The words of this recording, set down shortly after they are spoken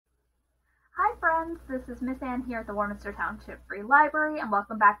friends, this is Miss Ann here at the Warminster Township Free Library, and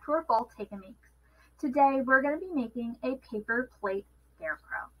welcome back to our Fall Take and Makes. Today we're going to be making a paper plate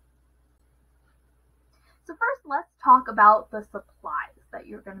scarecrow. So first let's talk about the supplies that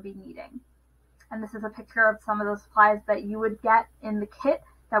you're going to be needing. And this is a picture of some of the supplies that you would get in the kit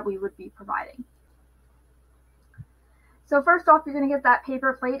that we would be providing. So first off, you're going to get that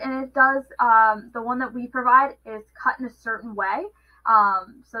paper plate, and it does, the one that we provide is cut in a certain way,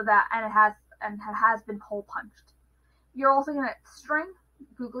 so that, and it has been hole punched. You're also going to get string,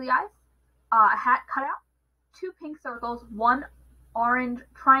 googly eyes, a hat cutout, 2 pink circles, 1 orange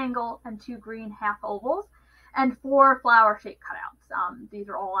triangle, and 2 green half ovals, and 4 flower shaped cutouts. These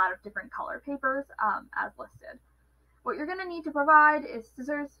are all out of different color papers, as listed. What you're going to need to provide is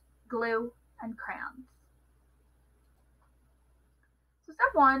scissors, glue, and crayons. So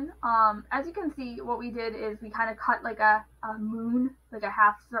step 1, as you can see, what we did is we kind of cut like a moon, like a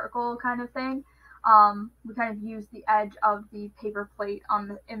half circle kind of thing. We kind of used the edge of the paper plate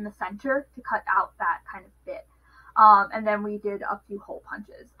in the center to cut out that kind of bit. And then we did a few hole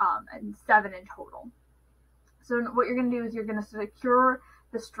punches, and 7 in total. So what you're going to do is you're going to secure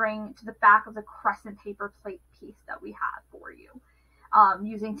the string to the back of the crescent paper plate piece that we have for you,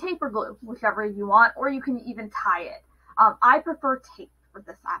 using tape or glue, whichever you want, or you can even tie it. I prefer tape for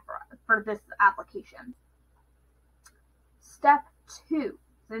this application. Step 2.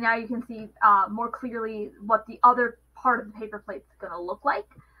 So now you can see more clearly what the other part of the paper plate is going to look like.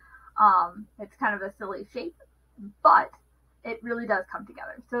 It's kind of a silly shape, but it really does come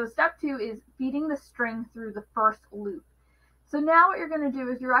together. So step 2 is feeding the string through the first loop. So now what you're going to do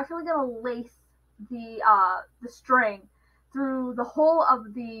is you're actually going to lace the string through the whole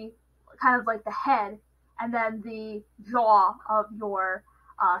of the kind of like the head and then the jaw of your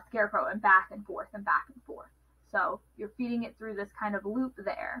scarecrow, and back and forth and back and forth. So you're feeding it through this kind of loop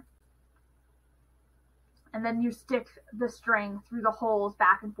there. And then you stick the string through the holes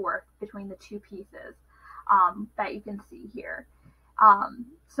back and forth between the 2 pieces that you can see here.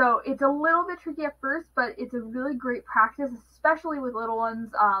 So it's a little bit tricky at first, but it's a really great practice, especially with little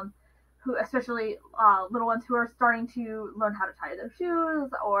ones, little ones who are starting to learn how to tie their shoes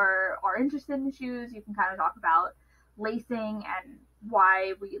or are interested in shoes. You can kind of talk about lacing and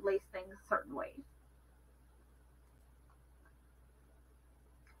why we lace things certain ways.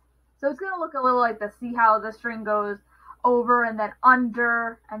 So it's going to look a little like this. See how the string goes over and then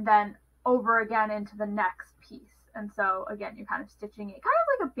under and then over again into the next piece. And so again, you're kind of stitching it kind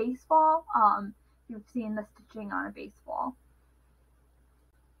of like a baseball. You've seen the stitching on a baseball.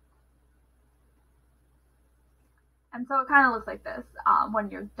 And so it kind of looks like this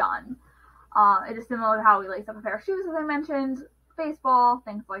when you're done. It is similar to how we lace up a pair of shoes, as I mentioned, baseball,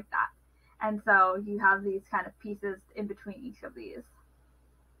 things like that. And so you have these kind of pieces in between each of the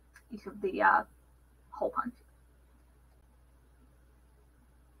hole punches.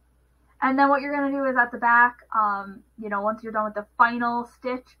 And then what you're going to do is at the back, once you're done with the final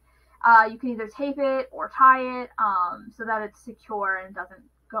stitch, you can either tape it or tie it so that it's secure and doesn't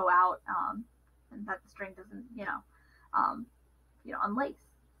go out, and that the string doesn't, unlace.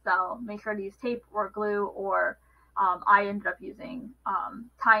 So make sure to use tape or glue, or I ended up using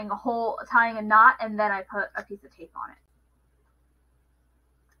tying a knot, and then I put a piece of tape on it.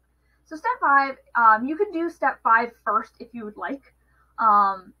 So step 5, you could do step 5 first if you would like.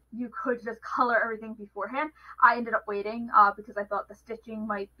 You could just color everything beforehand. I ended up waiting because I thought the stitching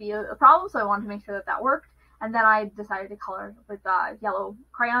might be a problem, so I wanted to make sure that worked. And then I decided to color with yellow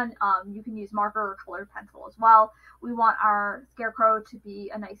crayon. You can use marker or colored pencil as well. We want our scarecrow to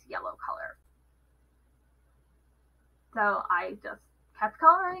be a nice yellow color. So I just kept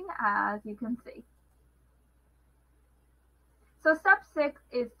coloring, as you can see. So step 6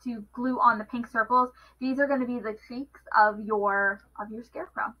 is to glue on the pink circles. These are going to be the cheeks of your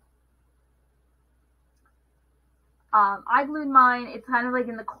scarecrow. I glued mine. It's kind of like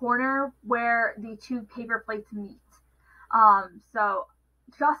in the corner where the 2 paper plates meet. So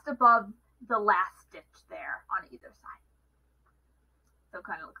just above the last stitch there on either side. So it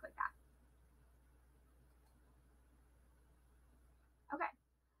kind of looks like that. Okay.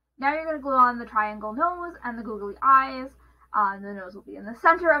 Now you're going to glue on the triangle nose and the googly eyes. The nose will be in the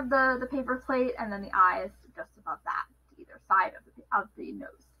center of the paper plate, and then the eyes just above that, to either side of the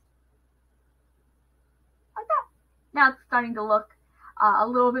nose. Like that. Now it's starting to look a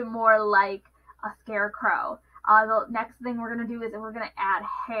little bit more like a scarecrow. The next thing we're going to do is we're going to add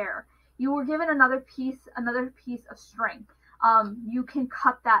hair. You were given another piece of string. You can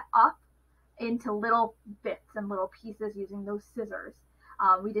cut that up into little bits and little pieces using those scissors.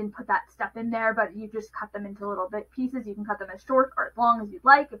 We didn't put that step in there, but you just cut them into little bit pieces. You can cut them as short or as long as you'd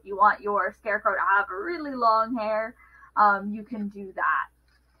like. If you want your Scarecrow to have really long hair, you can do that.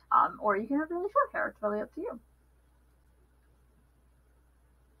 Or you can have really short hair. It's really up to you.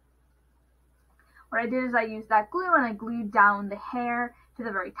 What I did is I used that glue and I glued down the hair to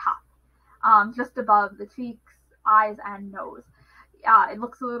the very top, just above the cheeks, eyes, and nose. It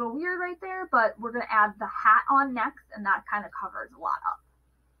looks a little weird right there, but we're going to add the hat on next, and that kind of covers a lot up.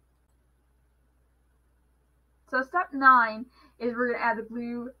 So step 9 is we're going to add the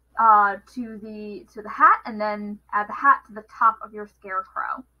glue to the hat, and then add the hat to the top of your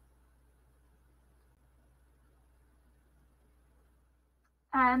Scarecrow.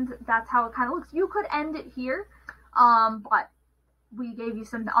 And that's how it kind of looks. You could end it here, but we gave you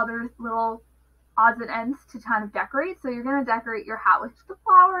some other little odds and ends to kind of decorate. So you're going to decorate your hat with the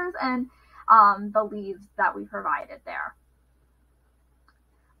flowers and the leaves that we provided there.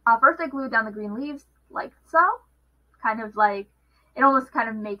 First I glued down the green leaves like so, kind of like, it almost kind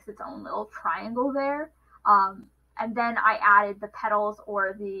of makes its own little triangle there. And then I added the petals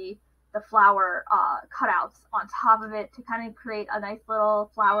or the flower cutouts on top of it to kind of create a nice little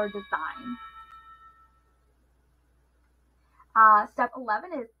flower design. Step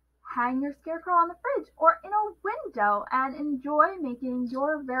 11 is hang your Scarecrow on the fridge or in a window and enjoy making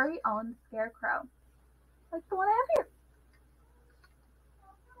your very own Scarecrow, like the one I have here.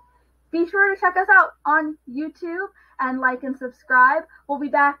 Be sure to check us out on YouTube and like and subscribe. We'll be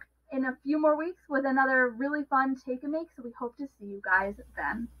back in a few more weeks with another really fun take and make, so we hope to see you guys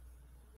then.